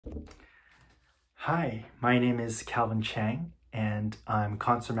Hi, my name is Calvin Chang, and I'm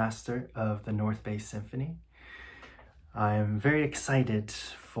concertmaster of the North Bay Symphony. I'm very excited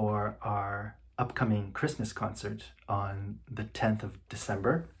for our upcoming Christmas concert on the 10th of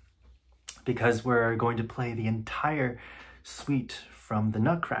December because we're going to play the entire suite from the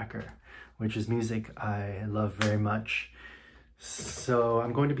Nutcracker, which is music I love very much. So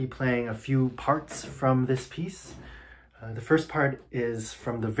I'm going to be playing a few parts from this piece. The first part is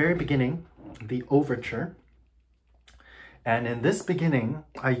from the very beginning, the overture. And in this beginning,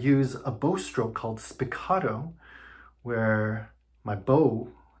 I use a bow stroke called spiccato, where my bow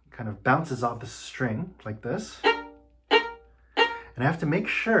kind of bounces off the string like this. And I have to make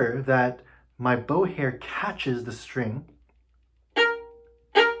sure that my bow hair catches the string. So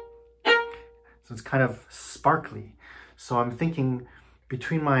it's kind of sparkly. So I'm thinking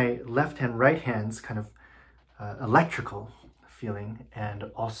between my left and right hands, kind of electrical feeling, and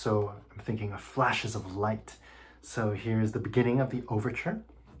also I'm thinking of flashes of light. So here's the beginning of the overture.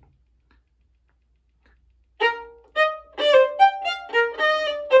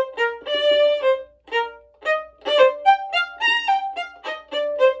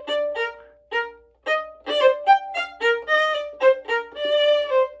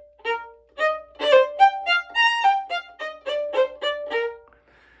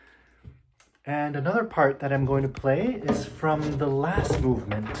 And another part that I'm going to play is from the last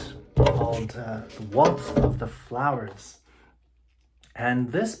movement called the Waltz of the Flowers.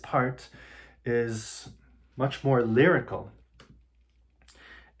 And this part is much more lyrical.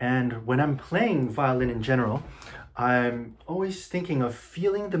 And when I'm playing violin in general, I'm always thinking of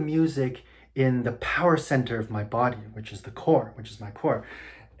feeling the music in the power center of my body, which is the core, which is my core.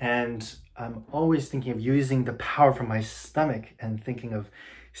 And I'm always thinking of using the power from my stomach and thinking of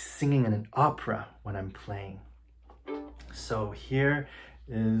singing in an opera when I'm playing. So here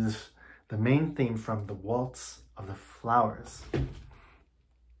is the main theme from the Waltz of the Flowers.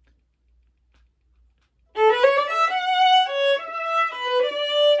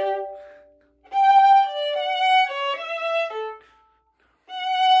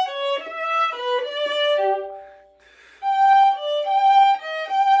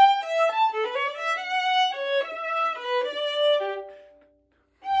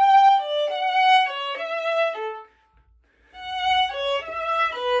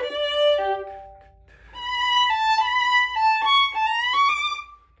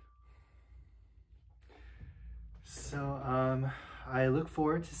 I look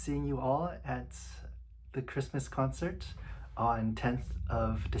forward to seeing you all at the Christmas concert on 10th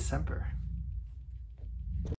of December.